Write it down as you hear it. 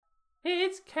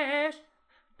It's cash.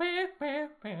 Boom, boom,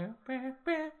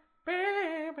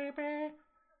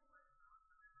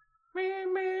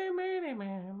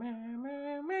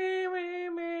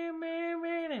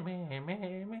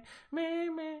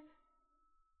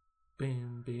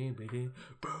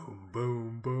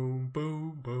 boom,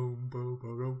 boom, boom, boom, boom,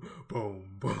 boom, boom,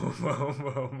 boom,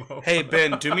 boom, boom. Hey,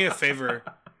 Ben, do me a favor.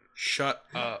 Shut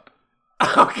up.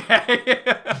 Okay.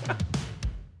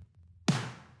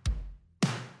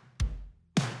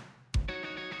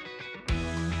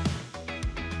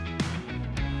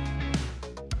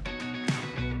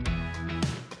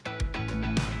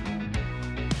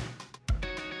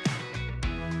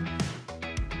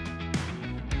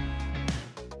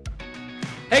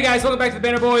 Hey guys, welcome back to the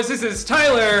Banner Boys. This is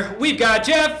Tyler. We've got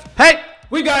Jeff. Hey!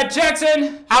 We've got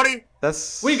Jackson. Howdy.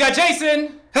 We've got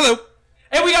Jason. Hello.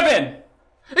 And we got Ben.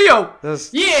 Yo!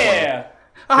 Yeah.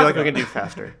 I feel like we can do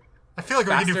faster. I feel like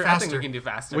we can do I faster. think we can do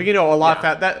faster. We can do a lot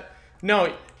faster.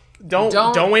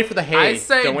 Don't wait for the hay. I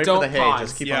say don't wait for the hay. pause.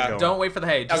 Just keep Yeah. on going. Don't wait for the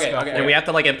hay. Just Okay, go. okay. And we have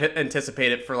to like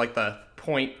anticipate it for like the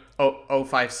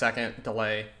 0.005 second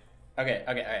delay. Okay,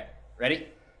 alright. Ready?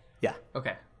 Yeah.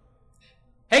 Okay.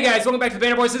 Hey guys, welcome back to the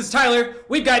Banner Boys. This is Tyler.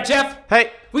 We've got Jeff.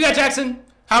 Hey. We got Jackson.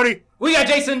 Howdy. We got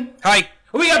Jason. Hi.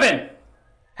 We got Ben.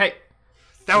 Hey.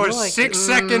 That was like- 6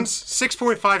 seconds,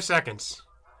 6.5 seconds.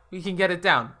 We can get it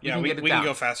down. Yeah, can we get it can down.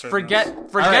 go faster than Forget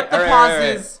Alright, the alright, pauses.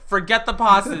 alright. Forget the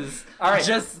pauses. All right.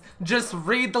 Just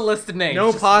read the list of names. No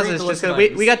Just read pauses. the Just list of go,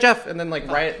 names. we got Jeff, and then like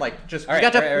write like just we Alright,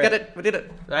 got Jeff. alright, We got alright. it. We did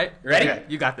it. Right? Ready? Okay.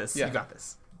 You got this. Yeah. You got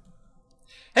this.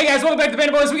 Hey guys, welcome back to the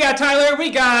Banner Boys. We got Tyler, we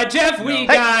got Jeff, we Hey.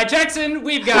 got Jackson,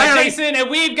 we've got Larry. Jason, and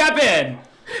we've got Ben.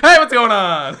 Hey, what's going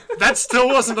on? That still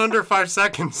wasn't under 5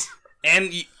 seconds.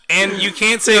 And you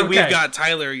can't say Okay. we've got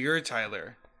Tyler. You're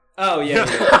Tyler. Oh yeah.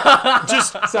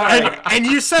 Just Sorry. and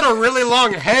you said a really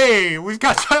long, hey, we've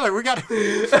got Tyler, we got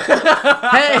Hey.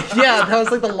 Yeah, that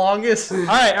was like the longest. All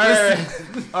right.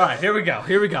 All right, here we go.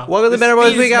 Welcome to the Banner Boys.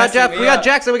 speed We is got messing Jeff. me We got up.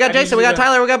 Jackson. We got I need Jason. you We got to-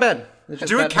 Tyler. We got Ben.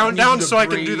 do a I countdown need you so to I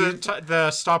can do breathe.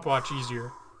 the stopwatch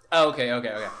easier. Oh,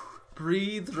 okay.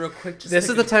 Breathe real quick. Just This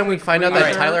take is the time we find out that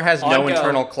Alright. Tyler has On no go.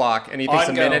 internal clock, and he thinks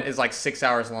On a go. minute is like 6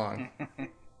 hours long.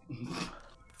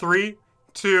 3,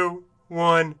 2,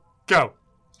 1, go.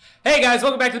 Hey guys,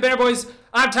 welcome back to the Banner Boys.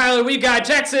 I'm Tyler. We've got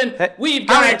Jackson. We've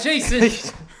got Alright. Jason.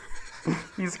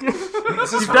 You've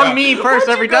done me first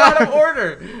every Out of time.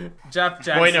 order. Jeff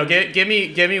Jackson. Wait, no, give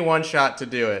me one shot to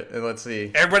do it, and let's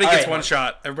see. Everybody gets Alright. one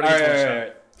shot. Everybody gets one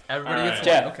shot. Everybody gets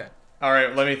Alright. one. Okay. All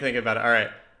right, let me think about it. All right.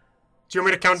 Do you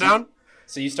want me to count down?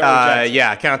 So you start with Jackson.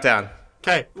 Yeah, countdown.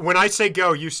 Okay, when I say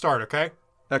go, you start, okay?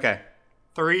 Okay.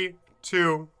 3,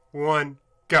 2, 1,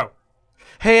 go.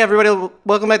 Hey, everybody,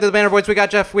 welcome back to the Banner Boys. We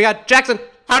got Jeff. We got Jackson.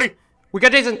 Howdy. We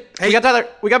got Jason. We got Tyler.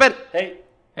 We got Ben. Hey.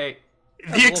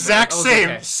 The exact That was same,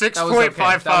 okay. 6.55.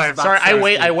 That was about- Sorry,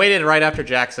 Sorry, I waited right after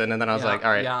Jackson, and then I was like,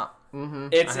 all right. Yeah.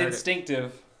 It's I heard it.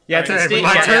 instinctive. Yeah, it's Alright,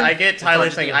 instinctive. my turn? I get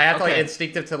Tyler's thing. I have to like Okay.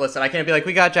 instinctive to listen. I can't be like,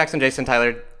 we got Jackson, Jason,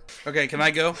 Tyler. Okay, can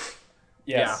I go?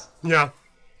 Yes. Yeah.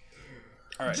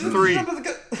 All right. 3.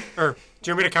 Or,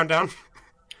 do you want me to count down?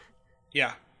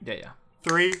 Yeah. Yeah.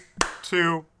 3,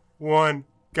 2, 1,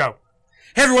 go.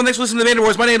 Hey everyone, thanks for listening to the Banner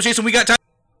Boys. My name is Jason. We got Tyler.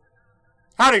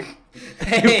 Howdy.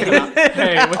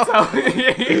 Hey, what's up?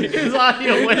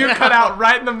 You cut out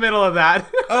right in the middle of that.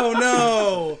 Oh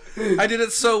no! I did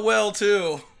it so well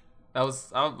too. That was.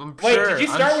 I'm Wait, sure. did you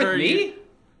I'm start sure with me?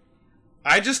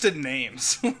 I just did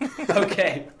names.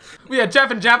 Okay. Yeah,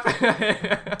 Jeff and Jeff.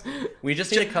 We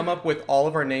just need to come up with all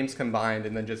of our names combined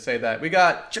and then just say that. We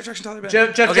got Jeff Jackson, Tyler, Ben.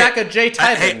 Jeff Okay. Jacka, J.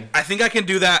 Tyson. Hey, I think I can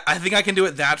do that. I think I can do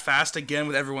it that fast again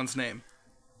with everyone's name.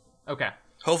 Okay.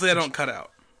 Hopefully I don't cut out.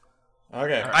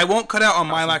 Okay. I won't cut out on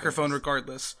my microphone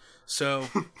regardless. So,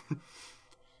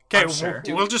 Okay, sure.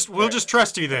 we'll just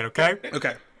trust you then, okay?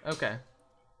 okay. Okay.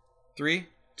 3,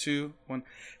 2, 1.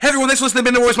 Hey everyone, thanks for listening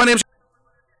to the Banner Boys. My name's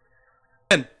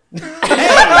Ben. Hey!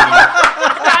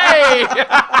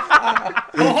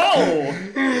 Oh!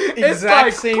 Exact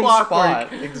like same clockwork.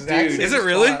 spot. Exact same Is it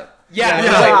really? spot. Yeah. It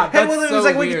was Yeah. like, hey, That's well, it so was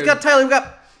like, we weird. got Tyler, we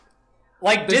got...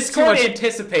 Like, There's too Discord much-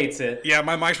 anticipates it. Yeah,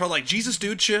 my mic's probably like, Jesus,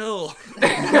 dude, chill.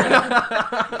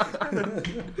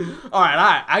 All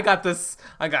right. I got this.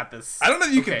 I don't know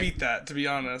if you can Okay. beat that, to be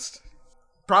honest.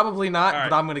 Probably not, right.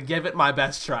 but I'm gonna give it my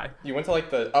best try. You went to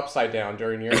like the upside down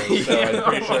during yours, so I'm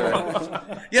pretty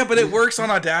sure. Yeah, but it works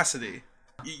on Audacity.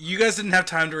 You guys didn't have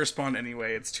time to respond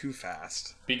anyway. It's too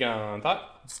fast. Be gone.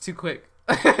 Thought? It's too quick.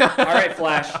 All right,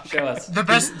 Flash, show us. The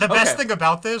best thing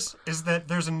about this is that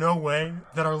there's no way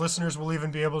that our listeners will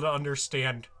even be able to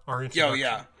understand our introduction.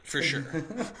 yeah, for sure.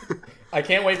 I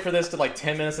can't wait for this to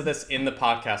 10 minutes of this in the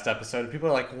podcast episode. People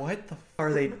are like, what the f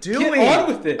are they doing? Get on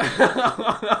with it.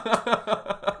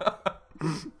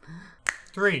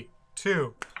 3,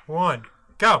 2, 1,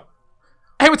 go.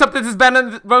 Hey, what's up? This is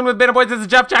Ben, Rolling with Banner Boys. This is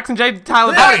Jeff, Jackson, Jay,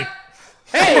 Tyler. Howdy.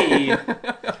 Hey.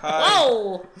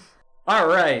 Whoa. All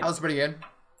right. That was pretty good.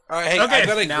 All right, hey,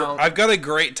 Okay, I've got a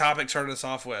great topic to start us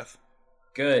off with.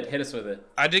 Good. Hit us with it.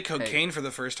 I did cocaine for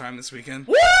the first time this weekend.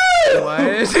 What?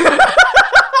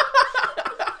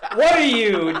 What are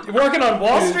you working on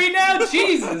Wall Street now?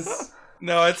 Jesus.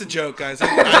 No, it's a joke, guys. No,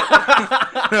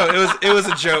 it was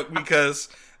a joke because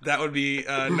that would be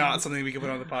not something we could put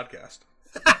on the podcast.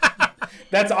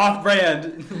 That's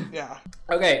off-brand. Yeah.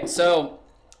 Okay, so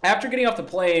after getting off the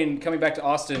plane, coming back to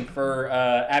Austin for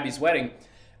Abby's wedding,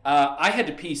 I had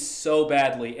to pee so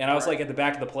badly, and I was at the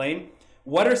back of the plane.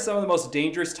 What are some of the most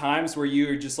dangerous times where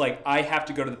you're just I have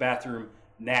to go to the bathroom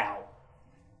now?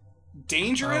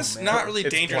 Dangerous? Oh, man. Not really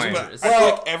It's dangerous, dangerous. but I feel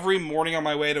like every morning on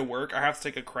my way to work, I have to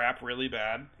take a crap really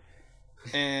bad.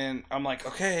 And I'm like,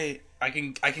 okay, I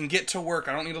can get to work.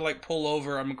 I don't need to pull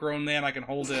over. I'm a grown man. I can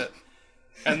hold it.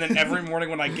 And then every morning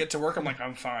when I get to work, I'm like,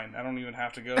 I'm fine. I don't even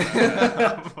have to go.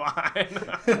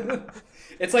 Fine.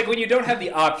 It's like when you don't have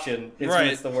the option, it's when Right.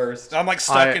 it's the worst. I'm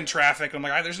stuck in traffic. I'm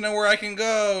like, there's nowhere I can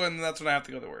go, and that's when I have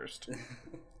to go the worst.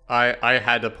 I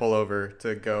had to pull over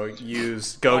to go to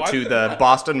I've been- the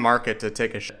Boston Market to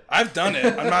take a shit. I've done it.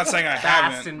 I'm not saying I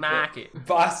Boston haven't. Market.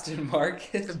 Boston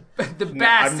Market. The I've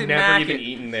Boston never Market. even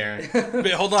eaten there.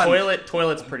 But hold on.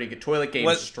 Toilet's pretty good. Toilet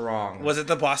game's strong. Was it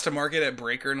the Boston Market at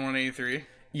Breaker in 183?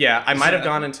 Yeah, I might have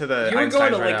gone into the. You were going to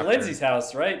Einstein's right after. Lindsay's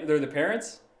house, right? They're the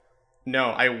parents? No,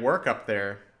 I work up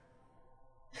there.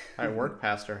 I work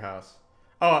past her house.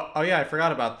 Oh yeah, I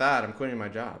forgot about that. I'm quitting my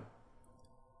job.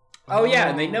 Oh, yeah,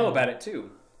 and they know about it,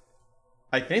 too.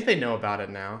 I think they know about it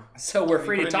now. So we're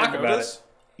free to Put in talk your about notice?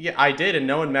 it. Yeah, I did, and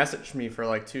no one messaged me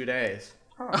for 2 days.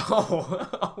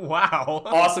 Oh, wow.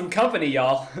 Awesome company,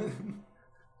 y'all.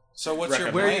 So what's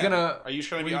your Where are you plan? gonna- Are you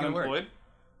trying to where be are you gonna work? unemployed?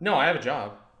 No, I have a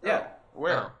job. Yeah.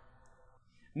 Where? Oh.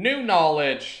 New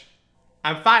knowledge.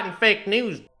 I'm fighting fake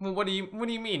news. Well, what do you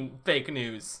mean fake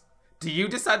news? Do you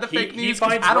decide the fake He news? 'Cause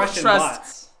finds I don't Russian trust.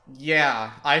 bots.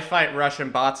 Yeah, I fight Russian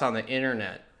bots on the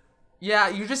internet. Yeah,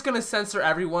 you're just gonna censor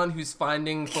everyone who's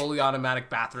finding fully automatic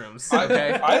bathrooms.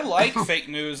 Okay. I like fake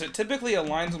news. It typically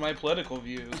aligns with my political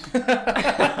views.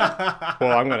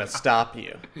 Well, I'm gonna stop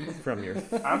you from your.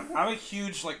 I'm a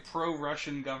huge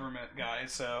pro-Russian government guy.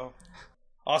 So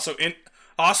also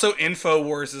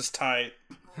Infowars is tight.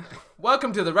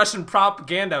 Welcome to the Russian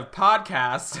Propaganda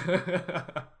Podcast.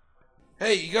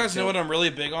 Hey, you guys know what I'm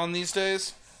really big on these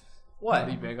days? What?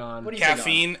 Be big on What are you big on?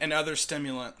 Caffeine and other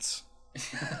stimulants.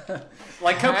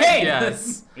 Like cocaine.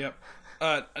 Yes. Yep.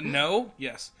 No.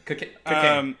 Yes.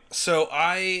 Cocaine. So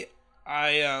I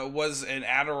was an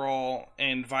Adderall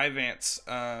and Vyvanse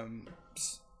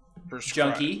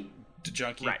Junkie.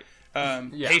 junkie. Right.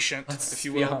 Yeah. Patient, Let's if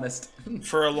you be will, honest.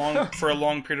 for a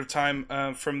long period of time.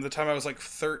 From the time I was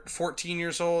 14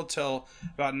 years old till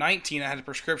about 19, I had a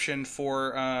prescription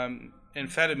for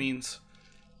amphetamines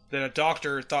that a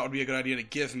doctor thought would be a good idea to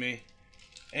give me,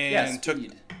 and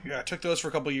speed. took those for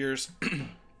a couple years.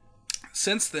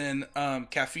 Since then,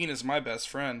 caffeine is my best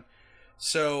friend.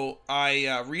 So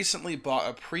I recently bought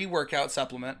a pre-workout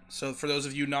supplement. So for those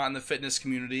of you not in the fitness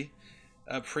community,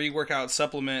 a pre-workout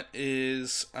supplement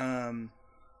is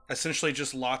essentially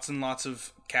just lots and lots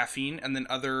of caffeine and then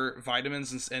other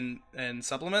vitamins and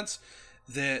supplements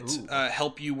that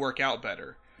help you work out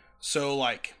better. So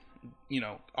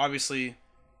obviously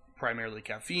primarily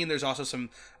caffeine. There's also some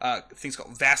things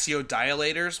called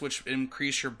vasodilators, which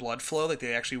increase your blood flow.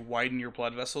 They actually widen your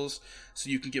blood vessels so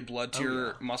you can get blood to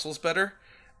your muscles better.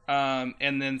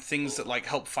 And then things that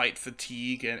help fight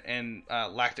fatigue and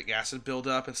lactic acid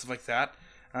buildup and stuff like that.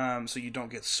 So you don't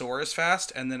get sore as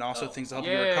fast, and then also things that help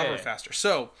you recover faster.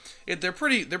 So they're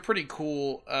pretty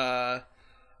cool.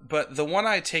 But the one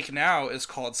I take now is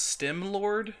called Stim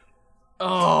Lord.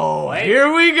 Oh,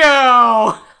 here we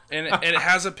go. And it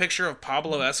has a picture of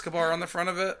Pablo Escobar on the front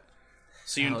of it,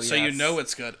 so you know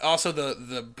it's good. Also,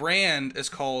 the brand is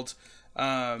called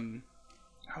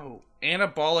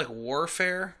Anabolic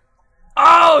Warfare.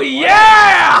 Oh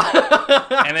yeah.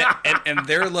 and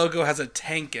their logo has a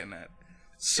tank in it.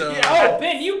 So Oh,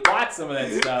 Ben, you bought some of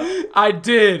that stuff. I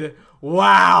did.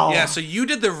 Wow. yeah, so you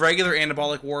did the regular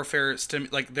Anabolic Warfare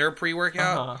their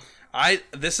pre-workout. Uh-huh.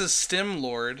 This is Stim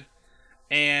Lord.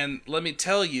 And let me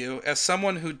tell you, as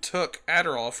someone who took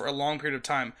Adderall for a long period of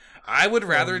time, I would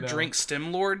rather drink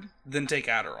Stimlord than take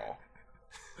Adderall.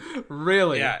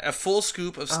 Really? Yeah, a full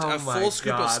scoop of Oh my of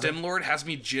God. Stimlord has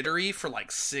me jittery for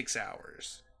like 6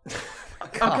 hours.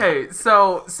 Okay,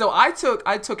 so I took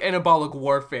anabolic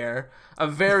warfare, a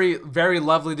very very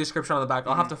lovely description on the back.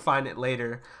 I'll have to find it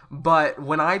later. But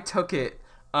when I took it,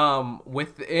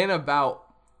 within about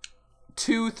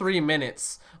 2-3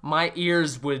 minutes, my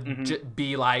ears would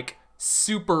be like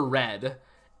super red,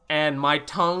 and my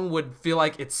tongue would feel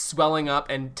like it's swelling up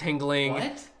and tingling,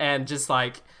 What? and just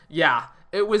like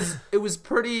it was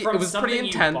pretty From it was pretty something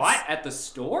intense. you bought at the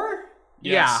store?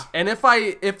 Yes. Yeah, and if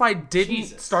I didn't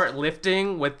Jesus. start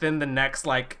lifting within the next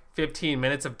like 15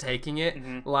 minutes of taking it,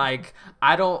 Mm-hmm. like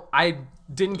I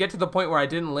didn't get to the point where I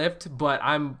didn't lift, but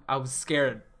I was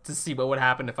scared to see what would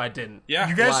happen if I didn't. Yeah.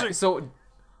 You guys Like, are, so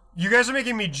you guys are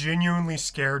making me genuinely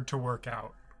scared to work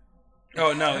out.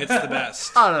 Oh no, it's the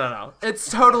best. oh no.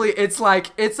 It's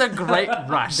a great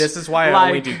rush. This is why I Like,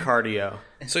 only do cardio.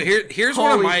 So here's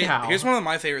one of Holy my cow. here's one of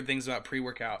my favorite things about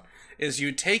pre-workout is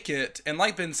you take it, and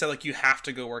like Ben said, like you have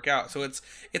to go work out. So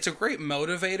it's a great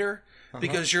motivator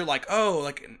because you're like, oh,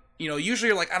 like usually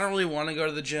you're like, I don't really want to go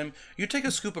to the gym. You take a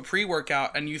scoop of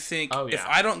pre-workout and you think, Oh, yeah. if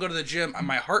I don't go to the gym,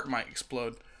 my heart might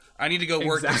explode. I need to go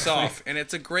work this Exactly. off, and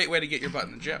it's a great way to get your butt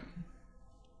in the gym.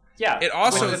 Yeah. It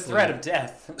also- with the threat of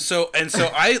death. So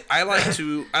I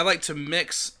like to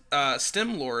mix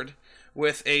Stimlord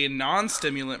with a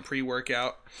non-stimulant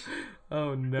pre-workout,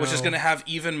 Oh no. which is going to have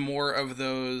even more of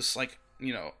those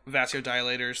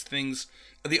vasodilators, things,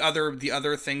 the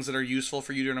other things that are useful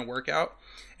for you during a workout.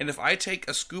 And if I take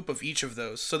a scoop of each of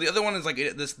those, so the other one is like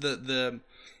the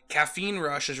caffeine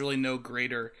rush is really no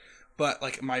greater, but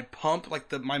like my pump,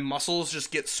 my muscles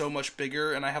just get so much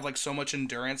bigger, and I have like so much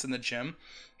endurance in the gym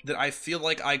that I feel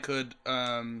like I could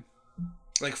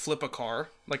like flip a car.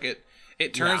 Like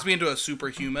it turns me into a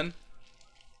superhuman,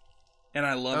 and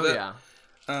I love Oh it. yeah.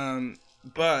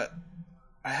 But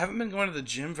I haven't been going to the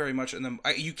gym very much, and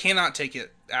you cannot take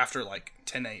it after like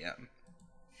 10 a.m.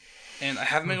 And I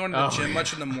haven't been going to the gym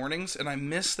much in the mornings, and I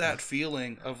miss that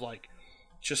feeling of like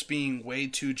just being way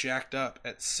too jacked up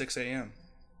at 6 a.m.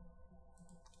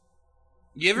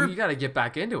 You ever? You got to get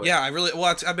back into it. Yeah,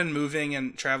 I've been moving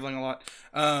and traveling a lot.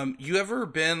 You ever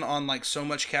been on like so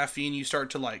much caffeine you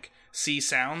start to like see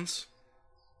sounds?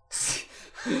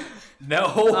 No.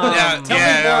 Um, Yeah, tell me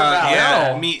more about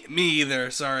yeah. it. Me either.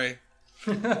 Sorry.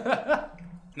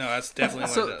 No, that's definitely what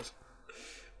So- it does.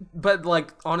 But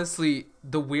like honestly,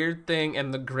 the weird thing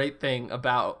and the great thing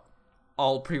about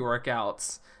all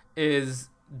pre-workouts is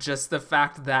just the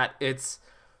fact that it's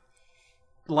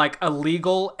like a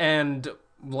legal and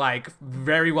like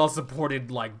very well supported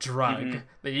like drug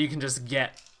that you can just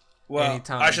get Well,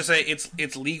 anytime. I should say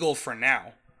it's legal for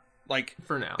now. Like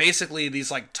For now. basically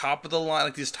these like top of the line,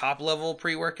 like these top level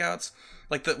pre-workouts,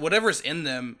 like whatever's in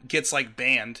them gets like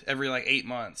banned every like 8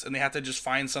 months, and they have to just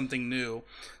find something new.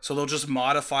 So they'll just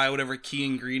modify whatever key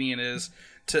ingredient is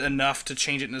to enough to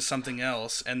change it into something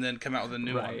else, and then come out with a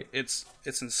new one. Right. It's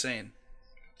insane.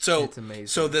 So It's amazing.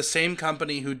 So the same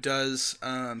company who does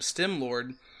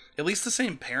Stimlord, at least the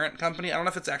same parent company. I don't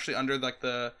know if it's actually under like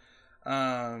the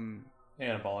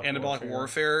Anabolic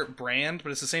Warfare brand,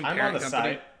 but it's the same I'm parent on the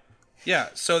company. site. Yeah,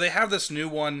 so they have this new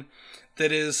one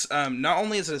that is not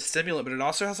only is it a stimulant, but it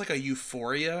also has like a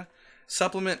euphoria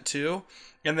supplement too.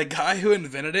 And the guy who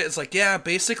invented it is like, yeah,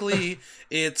 basically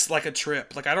it's like a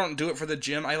trip. Like I don't do it for the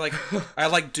gym. I like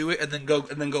do it and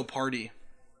then go party.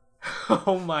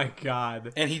 Oh my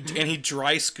god. And he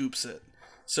dry scoops it.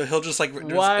 So he'll just like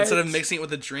What? instead of mixing it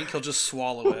with a drink, he'll just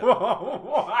swallow it.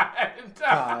 What?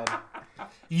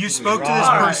 You spoke to this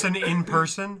person in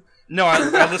person? No, I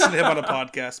listened to him on a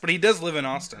podcast, but he does live in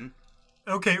Austin.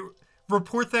 Okay,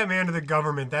 report that man to the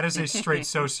government. That is a straight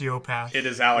sociopath. It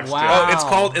is Alex Wow. Jones.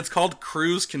 Oh, it's called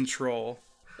Cruise Control.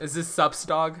 Is this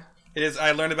Substog? It is.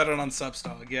 I learned about it on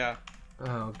Substog. Yeah.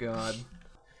 Oh god.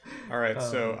 All right,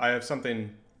 so I have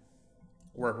something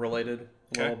work related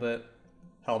a Okay. little bit.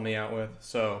 Help me out with.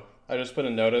 So I just put a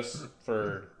notice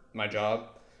for my job,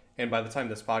 and by the time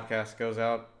this podcast goes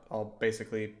out, I'll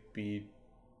basically be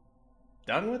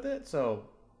done with it. So,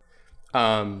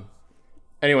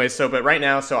 anyway, but right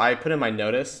now, so I put in my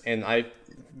notice, and I've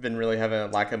been really having a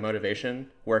lack of motivation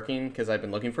working because I've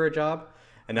been looking for a job,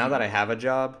 and now that I have a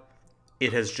job,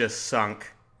 it has just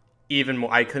sunk even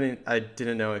more. I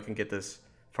didn't know it can get this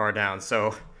far down.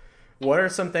 So, what are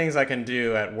some things I can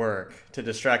do at work to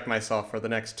distract myself for the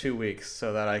next 2 weeks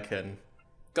so that I can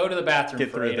Go to the bathroom Get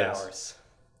for through 8 this. hours.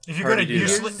 If you go to Already do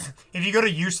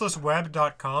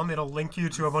uselessweb.com, it'll link you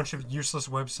to a bunch of useless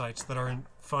websites that are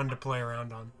fun to play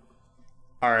around on.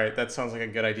 All right, that sounds like a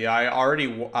good idea. I already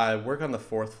work on the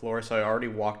 4th floor, so I already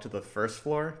walk to the 1st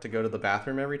floor to go to the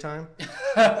bathroom every time.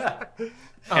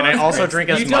 And I also drink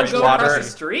as You don't much go across water. the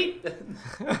street?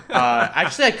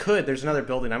 Actually, I could. There's another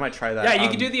building. I might try that. Yeah, you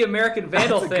could do the American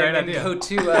Vandal That's a thing great and idea. go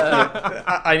to.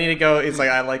 I need to go. It's like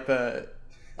I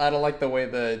don't like the way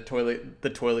the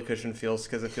toilet cushion feels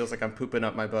because it feels like I'm pooping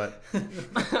up my butt.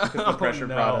 Because the pressure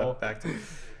brought no. it back to me.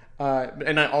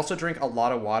 And I also drink a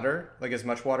lot of water, like as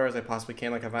much water as I possibly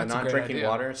can. Like if I'm That's a not great drinking idea.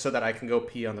 water, so that I can go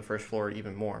pee on the 1st floor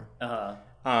even more.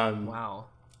 Wow.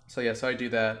 So I do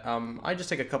that. I just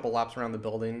take a couple laps around the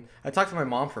building. I talked to my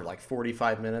mom for like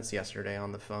 45 minutes yesterday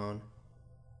on the phone.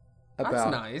 That's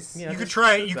nice. Yeah, You could just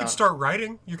try it. You could about- start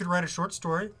writing. You could write a short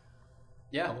story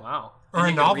Yeah. Oh, wow. or a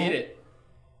you novel. Could read it.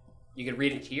 You could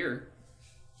read it here.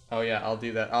 Oh yeah, I'll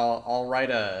do that. I'll write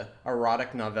a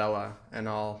erotic novella and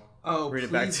I'll read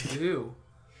it back to you. do.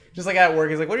 Just like at work,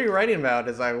 he's like, "What are you writing about?"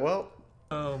 It's like, well,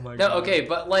 Oh my No, god. okay,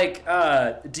 but like,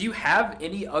 do you have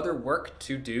any other work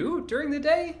to do during the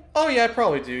day? oh yeah, I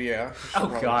probably do. Yeah. Oh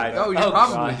Probably god. do that. Oh, you Oh,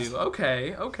 probably God. do.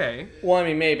 Okay. Well, I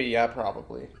mean, maybe. Yeah,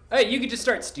 probably. Hey, you could just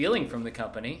start stealing from the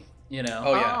company. You know.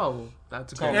 Oh yeah. Oh,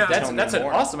 that's a great. Yeah. That's Tell me an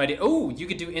more. awesome idea. Oh, you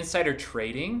could do insider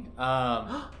trading.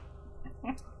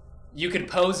 You could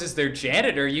pose as their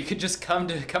janitor. You could just come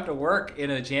to work in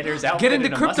a janitor's outfit. Get into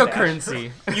and a mustache.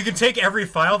 cryptocurrency. You can take every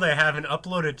file they have and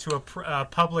upload it to a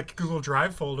public Google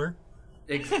Drive folder.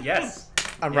 Yes.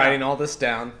 I'm writing all this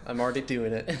down. I'm already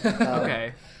doing it.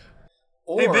 Okay.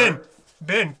 Or, Hey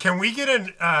Ben, can we get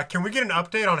an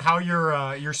update on how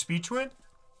your speech went?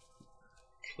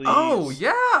 Please. Oh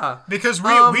yeah. Because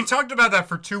we talked about that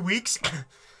for 2 weeks,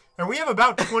 and we have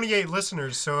about 28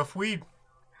 listeners. So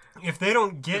if they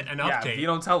don't get an Yeah. update, If you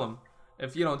don't tell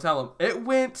them, it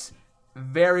went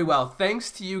very well.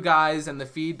 Thanks to you guys and the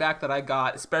feedback that I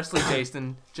got, especially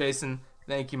Jason. Jason,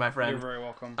 thank you, my friend. You're very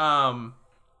welcome.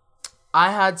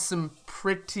 I had some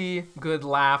pretty good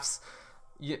laughs.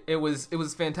 It was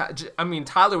fantastic. I mean,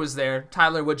 Tyler was there.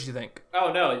 Tyler, what'd you think?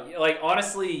 Oh no, like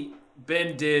honestly,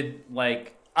 Ben did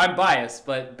like I'm biased,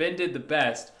 but Ben did the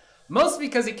best. Mostly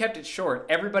because he kept it short.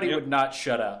 Everybody would not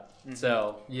shut up.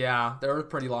 So Yeah, there were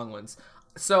pretty long ones.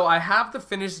 So I have the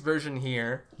finished version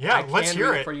here. Yeah, I can let's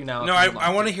hear read it. for you now. No, if you'd I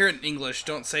like want to hear it in English.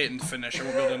 Don't say it in Finnish. I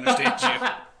won't be able to understand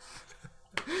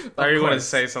you. Or you want to course.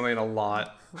 say something a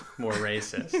lot more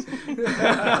racist?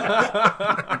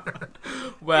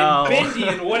 Well,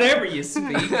 Bendian, whatever you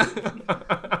speak.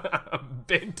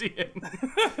 Bendian.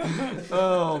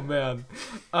 Oh man.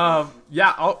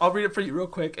 Yeah, I'll read it for you real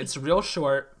quick. It's real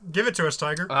short. give it to us,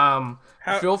 Tiger.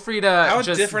 Feel free to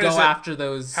just different go is it- after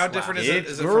those. How different is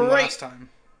It's it from great. last time?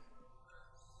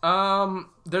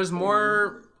 There's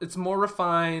more. It's more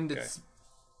refined. It's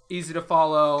easy to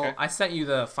follow. Okay. I sent you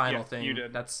the final Yeah, thing. you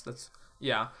did. That's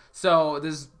yeah. So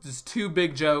there's 2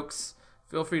 big jokes.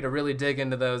 Feel free to really dig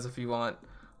into those if you want.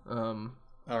 All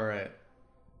right,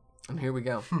 And here we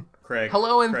go. Craig.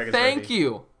 Hello and Craig is thank ready.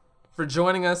 you for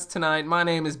joining us tonight. My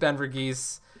name is Ben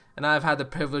Verghese, and I've had the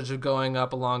privilege of going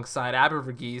up alongside Abby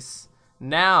Verghese,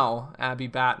 now Abby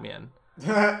Batman.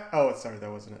 Oh, sorry, that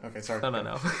wasn't it. Okay, sorry.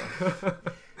 No.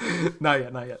 Not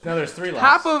yet. No, there's 3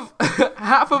 laughs.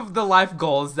 Half of the life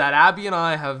goals that Abby and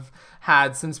I have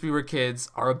had since we were kids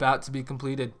are about to be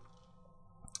completed.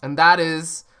 And that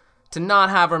is to not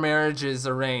have our marriages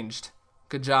arranged.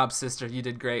 Good job, sister. You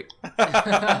did great.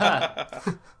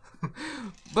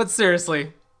 But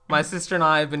seriously, my sister and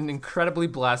I have been incredibly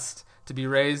blessed to be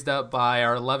raised up by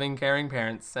our loving, caring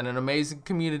parents and an amazing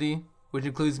community, which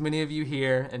includes many of you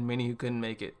here and many who couldn't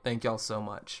make it. Thank y'all so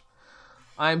much.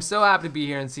 I am so happy to be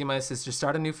here and see my sister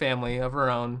start a new family of her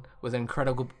own with an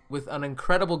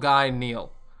incredible guy,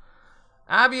 Neil.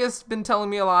 Abby has been telling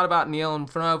me a lot about Neil, and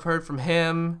from what I've heard from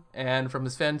him and from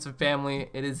his friends and family,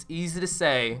 it is easy to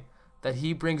say that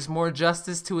he brings more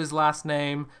justice to his last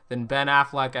name than Ben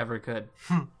Affleck ever could.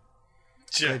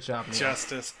 Great job, Neil.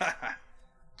 Justice.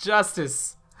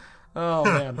 Justice. Oh,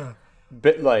 man.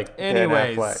 Bit like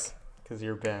Anyways. Ben Affleck, because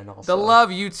you're Ben also. The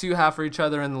love you two have for each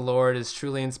other in the Lord is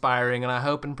truly inspiring, and I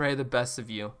hope and pray the best of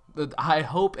you. I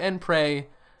hope and pray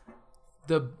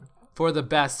for the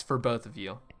best for both of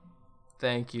you.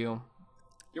 Thank you.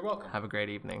 You're welcome. Have a great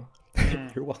evening.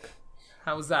 You're welcome.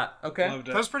 How was that? Okay. Loved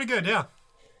That it. was pretty good, yeah.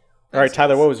 All right,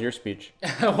 Tyler, what was your speech?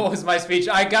 What was my speech?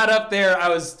 I got up there. I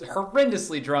was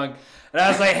horrendously drunk, and I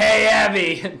was like, "Hey,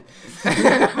 Abby,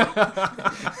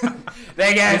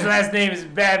 that guy's last name is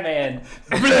Batman,"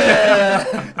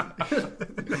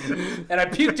 and I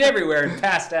puked everywhere and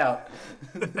passed out.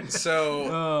 So,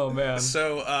 Oh man.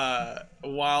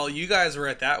 while you guys were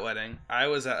at that wedding, I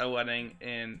was at a wedding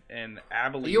in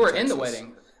Abilene. You were in the Texas.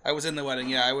 wedding. I was in the wedding.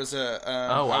 Yeah, I was a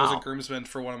Oh, I was a wow. groomsman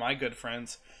for one of my good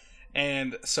friends,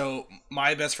 and so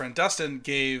my best friend Dustin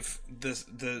gave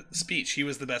the speech. He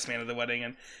was the best man at the wedding,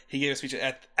 and he gave a speech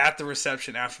at the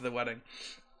reception after the wedding.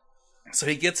 So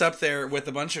he gets up there with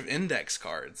a bunch of index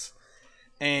cards,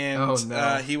 and Oh,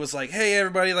 no. he was like, "Hey,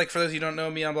 everybody! Like, for those of you who don't know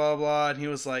me, I'm blah blah blah." And he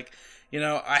was like,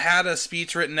 I had a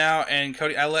speech written out, and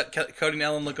I let Cody and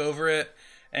Ellen look over it.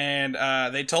 And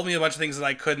they told me a bunch of things that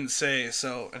I couldn't say.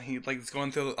 So, and he is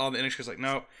going through all the index cards, like,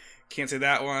 nope, can't say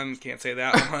that one, can't say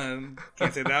that one,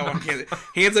 can't say that one.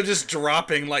 He ends up just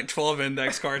dropping like 12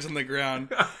 index cards on the ground.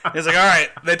 He's like, all right,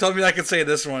 they told me I could say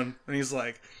this one. And he's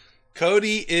like,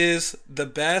 Cody is the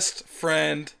best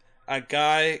friend a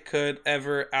guy could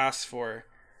ever ask for.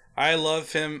 I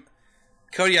love him.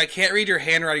 Cody, I can't read your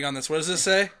handwriting on this. What does this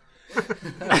say?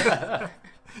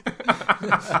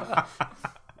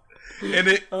 And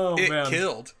it man.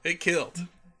 killed. It killed.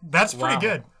 That's pretty Wow.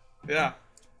 good. Yeah.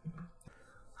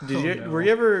 Were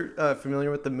you ever familiar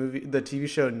with the TV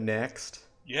show Next?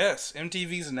 Yes.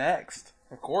 MTV's Next.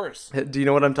 Of course. Do you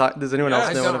know what I'm talking? Does anyone Yeah, else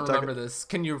I know what don't I'm remember talking? this.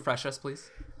 Can you refresh us, please?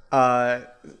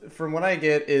 From what I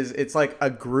get is it's like a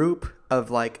group of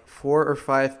like 4 or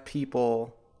 5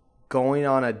 people going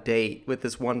on a date with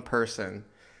this one person,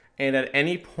 and at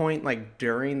any point like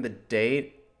during the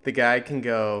date, the guy can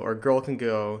go or girl can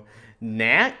go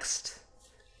next,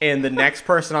 and the next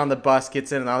person on the bus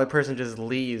gets in, and the other person just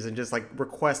leaves and just like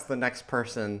requests the next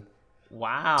person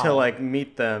Wow. to like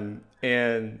meet them.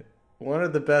 And one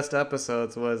of the best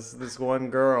episodes was this one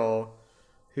girl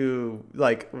who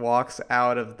like walks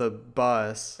out of the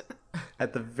bus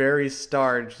at the very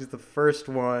start. She's the first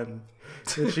one,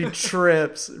 and she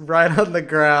trips right on the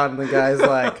ground. And the guy's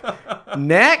like,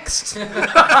 next.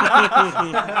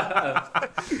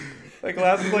 Like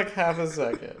lasts like half a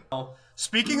second.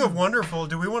 Speaking of wonderful,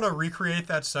 do we want to recreate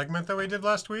that segment that we did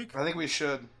last week? I think we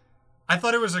should. I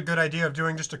thought it was a good idea of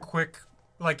doing just a quick,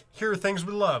 like, here are things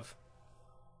we love.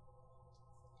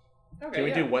 Okay, Can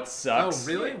we do what Oh, sucks?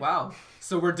 really? Wow.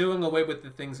 So we're doing away with the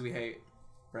things we hate,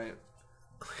 right?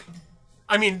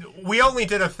 I mean, we only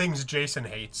did a things Jason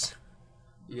hates.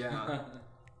 Yeah.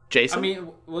 Jason? I mean,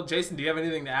 well, Jason, do you have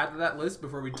anything to add to that list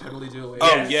before we totally do away?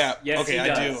 Oh, Yes. yeah. Yes, okay, he I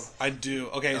does. do. I do.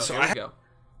 Okay, so Here we go.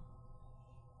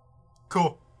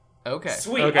 Cool. Okay.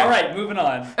 Sweet. Okay. All right, moving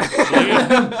on.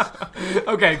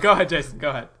 Okay, go ahead, Jason. Go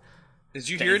ahead. did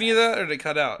you hear any of that, or did it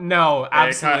cut out? No,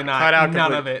 absolutely not. cut out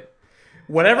None complete- of it.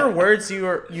 Whatever words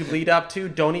you lead up to,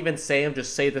 don't even say them.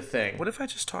 Just say the thing. What if I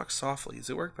just talk softly? Does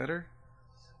it work better?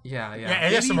 Yeah. Yeah,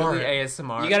 ASMR. Really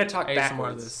ASMR. You gotta talk ASMR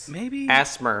backwards. this. Maybe.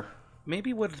 Asthma.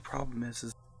 Maybe what the problem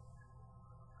is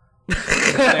There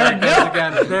it goes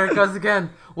again. There it goes again.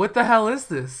 What the hell is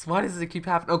this? Why does it keep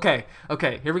happening?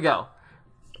 Okay, here we go.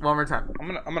 One more time.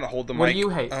 I'm gonna hold the mic. What do you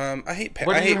hate? I hate.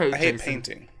 What do you I hate, hate Jason?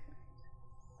 painting.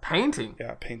 Painting.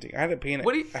 Yeah, painting. I had to paint.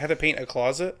 What do you- I had to paint a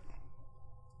closet.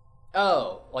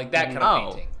 Oh, like that kind of Oh.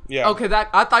 painting. Yeah. Okay, that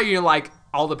I thought you like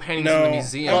all the paintings in No, the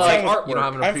museum. I'm fine with You don't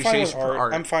have an I'm fine with appreciation for art.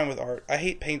 art. I'm fine with art. I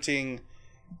hate painting.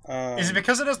 Is it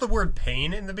because it has the word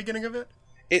pain in the beginning of it?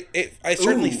 I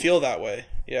certainly Ooh. feel that way.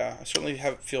 Yeah, I certainly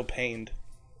feel pained.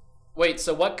 Wait,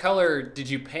 so what color did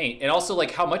you paint? And also,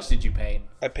 like, how much did you paint?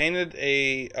 I painted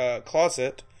a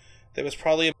closet that was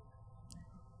probably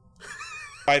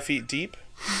 5 feet deep.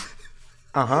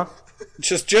 Uh huh.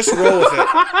 Just roll with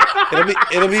it.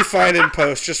 It'll be fine in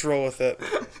post. Just roll with it.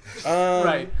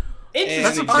 Right.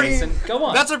 Interesting, That's a Jason. Go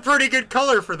on. That's a pretty good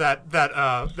color for that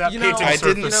You know, painting I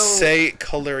surface. didn't say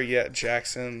color yet,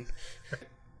 Jackson.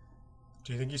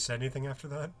 Do you think you said anything after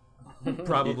that?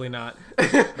 Probably not.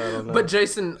 But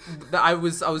Jason, I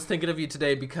was thinking of you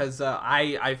today because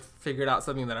I figured out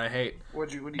something that I hate,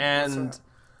 What'd you and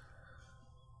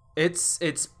it's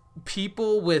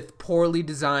people with poorly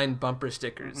designed bumper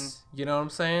stickers. You know what I'm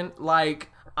saying? Like,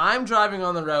 I'm driving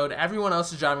on the road, everyone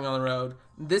else is driving on the road.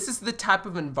 This is the type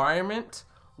of environment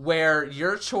where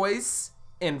your choice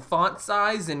in font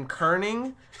size and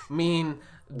kerning mean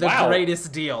the Wow.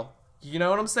 greatest deal. You know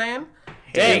what I'm saying?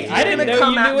 Dang, If I you're didn't gonna know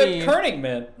come you at knew me- what kerning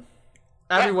meant.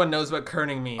 Everyone knows what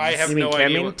kerning means. I have You mean no idea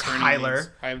Kemming? what kerning Tyler. means.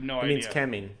 I have no It idea. means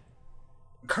Kemming.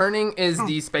 Kerning is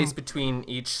the space between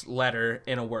each letter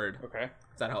in a word. Okay.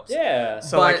 If that helps. Yeah.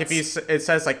 So like But- if it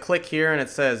says like click here and it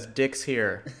says Dick's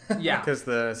here Yeah. because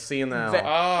the C and the L.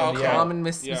 Oh, okay. Common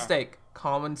Yeah. mistake.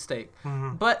 Common mistake.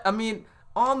 But I mean,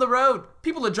 on the road,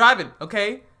 people are driving.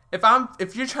 Okay,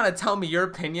 if you're trying to tell me your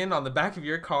opinion on the back of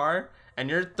your car and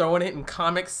you're throwing it in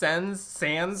Comic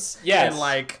Sans, Yes. and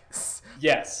like,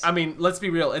 Yes. I mean, let's be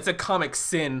real. It's a Comic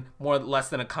Sin more less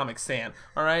than a Comic San.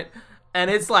 All right,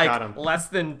 and it's like Got 'em. less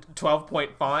than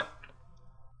 12-point font.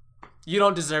 You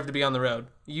don't deserve to be on the road.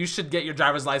 you should get your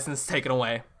driver's license taken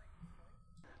away.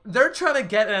 They're trying to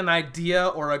get an idea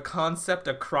or a concept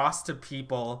across to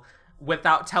people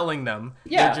without telling them.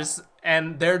 Yeah.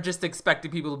 They're just expecting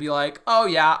people to be like, oh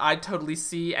yeah, I totally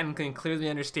see and can clearly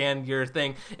understand your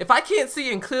thing. If I can't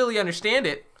see and clearly understand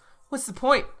it, what's the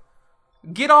point?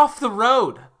 Get off the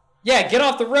road. Yeah, get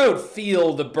off the road.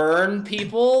 Feel the burn,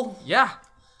 people. Yeah.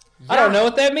 I don't know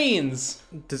what that means.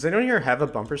 Does anyone here have a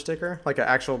bumper sticker? Like an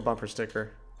actual bumper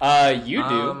sticker? You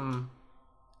do.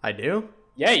 I do?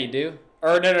 Yeah, you do.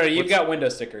 Or no, you've got window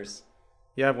stickers.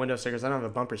 You have window stickers. I don't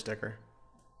have a bumper sticker.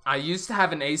 I used to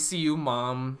have an ACU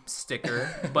mom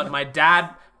sticker, but my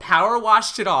dad power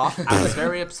washed it off. I was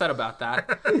very upset about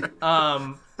that.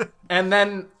 And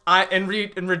then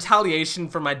in retaliation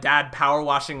for my dad power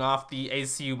washing off the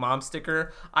ACU mom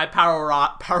sticker, I power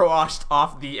washed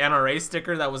off the NRA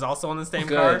sticker that was also on the same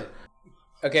card.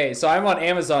 Okay, so I'm on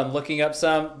Amazon looking up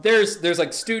some. There's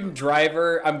like student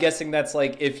driver. I'm guessing that's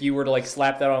like if you were to like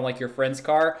slap that on like your friend's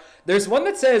car. There's one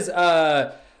that says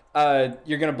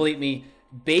you're gonna bleep me,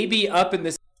 baby up in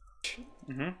this.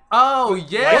 Mm-hmm. Oh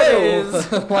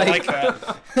yes. I like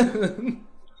that.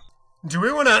 Do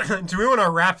we want to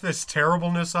wrap this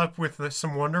terribleness up with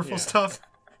some wonderful stuff?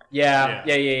 Yeah.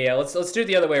 Let's do it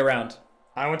the other way around.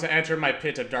 I want to enter my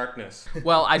pit of darkness.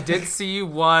 Well, I did see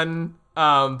one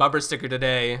bumper sticker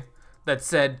today that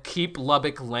said "Keep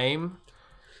Lubbock lame,"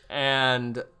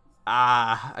 and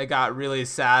I got really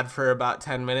sad for about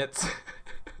 10 minutes.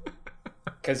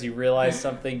 Because you realized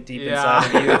something deep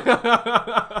inside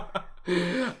of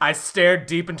you. I stared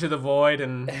deep into the void,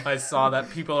 and I saw that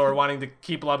people are wanting to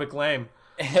keep Lubbock lame.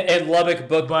 And Lubbock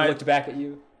looked back at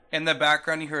you. In the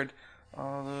background, you heard,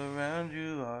 all around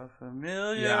you are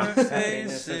familiar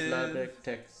faces. Lubbock,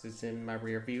 Texas in my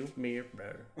rear view mirror.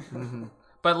 Mm-hmm.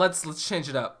 But let's change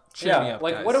it up. Cheer me up,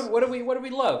 like guys. what do we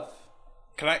love?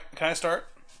 Can I start?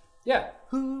 Yeah.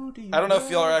 Who do you I don't know if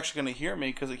y'all are actually going to hear me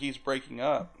because it keeps breaking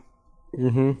up.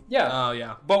 Yeah. Oh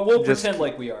yeah. But we'll pretend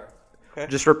like we are.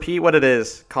 Just repeat what it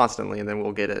is constantly, and then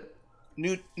we'll get it.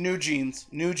 New jeans,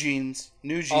 new jeans,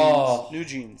 new jeans, Oh. new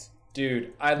jeans.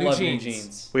 Dude, I love new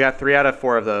jeans. We got 3 out of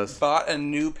 4 of those. Bought a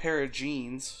new pair of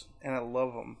jeans, and I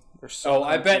love them. They're so Oh,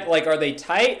 I comfy. bet, like, are they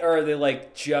tight or are they,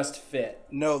 like, just fit?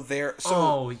 No, they're... So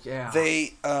Oh yeah.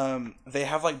 they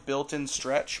have, like, built-in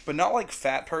stretch, but not, like,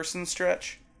 fat person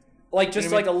stretch. Like,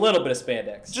 just, like, a little bit of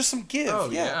spandex. Just some give, Oh,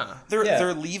 yeah. yeah.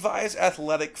 They're Levi's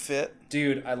athletic fit.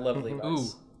 Dude, I love Levi's.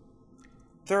 Ooh.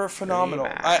 They're phenomenal.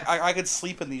 Levi's. I could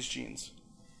sleep in these jeans.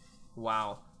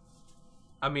 Wow.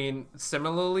 I mean,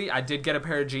 similarly, I did get a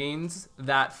pair of jeans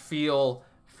that feel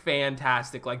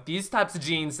fantastic. Like these types of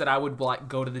jeans that I would like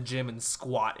go to the gym and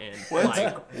squat in.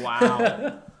 Like,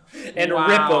 wow. And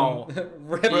Wow. rip them.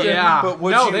 Rip them. Yeah. But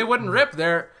would No, you- they wouldn't rip.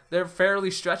 They're fairly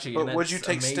stretchy. But and would you it's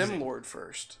take amazing. StemLord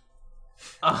first?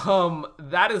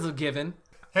 That is a given.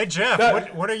 Hey Jeff,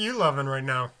 That- what are you loving right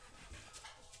now?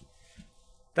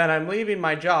 Then I'm leaving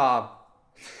my job.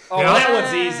 Oh, Yeah. that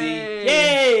one's easy.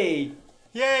 Yay!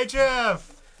 Yay,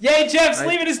 Jeff! Yay, Jeff's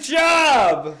leaving his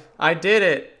job! I did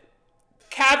it.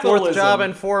 Capitalism. 4th job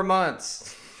in 4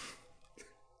 months.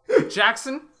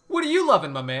 Jackson, what are you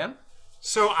loving, my man?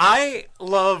 So I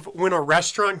love when a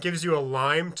restaurant gives you a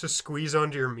lime to squeeze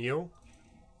onto your meal.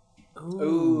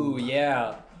 Ooh,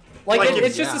 yeah. Like, Like,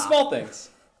 it's just the small things.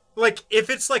 Like, if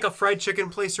it's like a fried chicken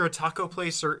place or a taco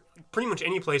place or pretty much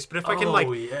any place, but if I can Oh, like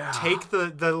yeah. take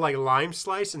the like lime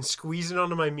slice and squeeze it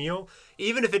onto my meal,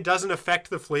 even if it doesn't affect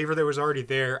the flavor that was already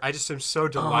there, I just am so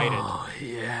delighted. Oh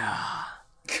yeah.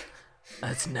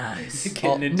 That's nice.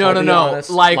 Getting into No. honest,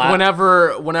 Like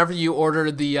lap- whenever you order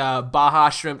the Baja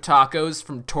shrimp tacos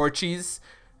from Torchy's,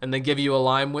 and they give you a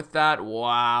lime with that.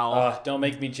 Wow. Don't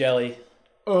make me jelly.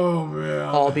 Oh man.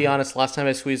 I'll be honest, last time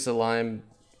I squeezed a lime,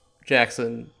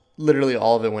 Jackson, literally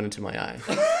all of it went into my eye.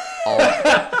 All of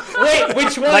it. Wait,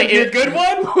 which one? Like, Your it- good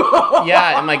one?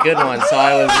 Yeah, and my good one. So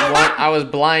I was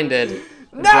blinded.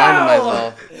 Blinded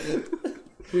myself.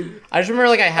 I just remember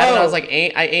like I had it. I was like,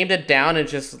 I aimed it down and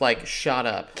just like shot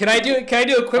up. Can I do a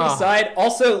quick aside?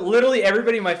 Also, literally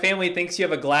everybody in my family thinks you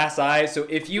have a glass eye, so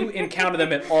if you encounter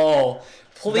them at all,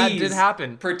 please did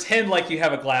happen. pretend like you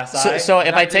have a glass eye. So if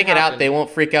That I did take it out, happen. they won't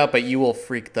freak out, but you will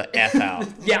freak the F out.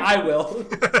 Yeah, I will.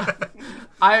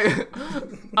 I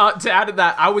to add to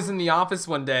that, I was in the office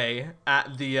one day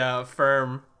at the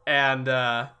firm and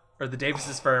or the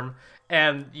Davis's firm,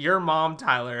 and your mom,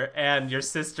 Tyler, and your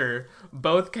sister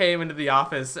both came into the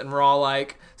office and were all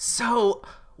like, "So,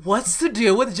 what's the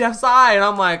deal with Jeff's eye? And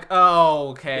I'm like, oh,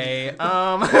 okay.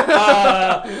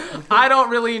 I don't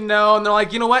really know. And they're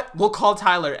like, you know what? We'll call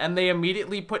Tyler. And they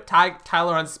immediately put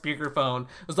Tyler on speakerphone.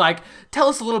 It was like, tell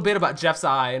us a little bit about Jeff's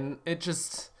eye. And it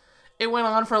went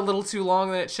on for a little too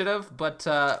long than it should have. But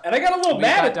and I got a little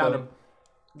mad at them.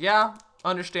 Yeah,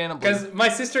 understandably. Because my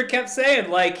sister kept saying,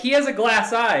 like, he has a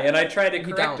glass eye. And I tried to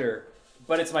correct her.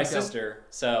 But it's my sister,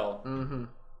 so... Mm-hmm.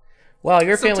 Well,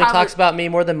 your So family Tyler- talks about me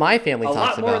more than my family A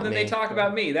talks lot more about than me. they talk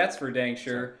about me, that's for dang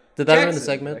sure. Did that ruin the Jackson.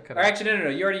 segment? Or actually, no,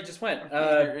 you already just went.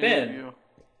 Ben.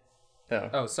 Oh.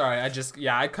 Oh, sorry.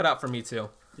 I cut out for me too.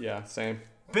 Yeah, same.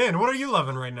 Ben, what are you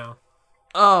loving right now?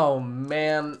 Oh,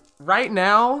 man. Right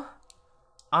now,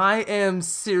 I am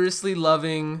seriously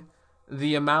loving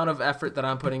the amount of effort that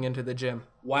I'm putting into the gym.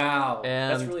 Wow.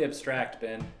 And- That's really abstract,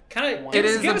 Ben. Kind of It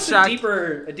is give us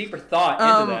abstract. a deeper thought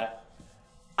into that.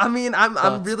 I mean,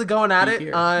 I'm really going at it.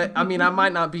 here. I mean, I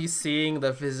might not be seeing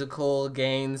the physical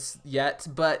gains yet,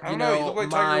 but I you don't know. know, You look like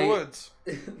my Tiger Woods.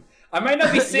 I might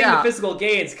not be seeing Yeah. the physical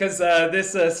gains because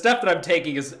this stuff that I'm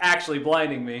taking is actually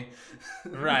blinding me.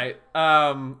 right.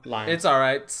 Lying. It's all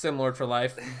right. Similar for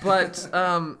life, but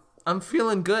I'm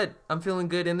feeling good. I'm feeling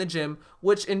good in the gym,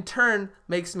 which in turn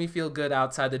makes me feel good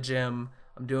outside the gym.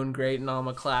 I'm doing great in all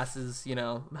my classes. You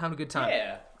know, I'm having a good time.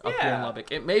 Yeah. Up here in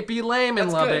Lubbock. It may be lame in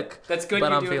That's Lubbock. good. That's good. But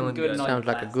You're I'm doing feeling good. good. in all your Sounds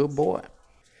like a classes. good boy.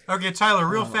 Okay, Tyler,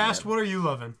 real fast, what are you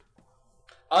loving?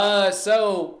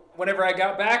 So whenever I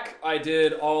got back, I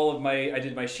did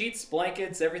my sheets,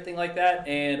 blankets, everything like that,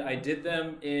 and I did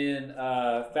them in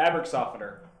fabric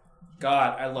softener.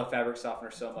 God, I love fabric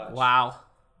softener so much. Wow.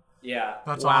 Yeah.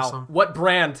 That's Wow. awesome. What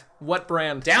brand? What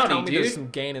brand? Downy, Tell me there's dude. some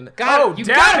gain in it. God, oh, you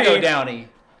Downy. gotta go Downy.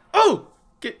 Oh,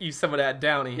 get you some of that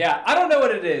Downy. Yeah, I don't know what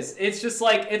it is. It's just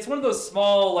like it's one of those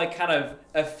small, like kind of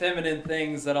effeminate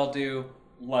things that I'll do.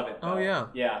 Love it. Oh, though. yeah.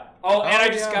 Yeah. Oh, and I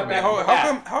just yeah, got back. How, from how that.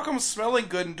 come how come smelling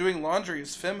good and doing laundry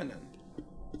is feminine?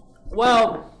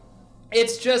 Well,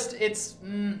 it's just it's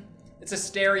a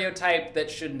stereotype that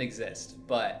shouldn't exist,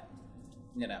 but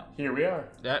you know. Here we are.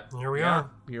 Here we yeah, are.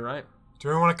 You're right. Do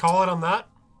we want to call it on that?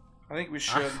 I think we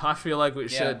should. I feel like we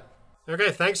should.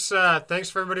 Okay, thanks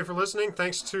for everybody for listening.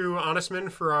 Thanks to Honestman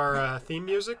for our theme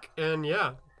music. And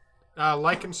yeah,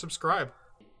 like and subscribe.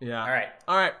 Yeah.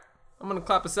 All right. I'm gonna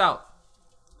clap us out.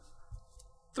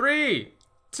 3,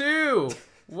 2,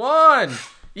 1.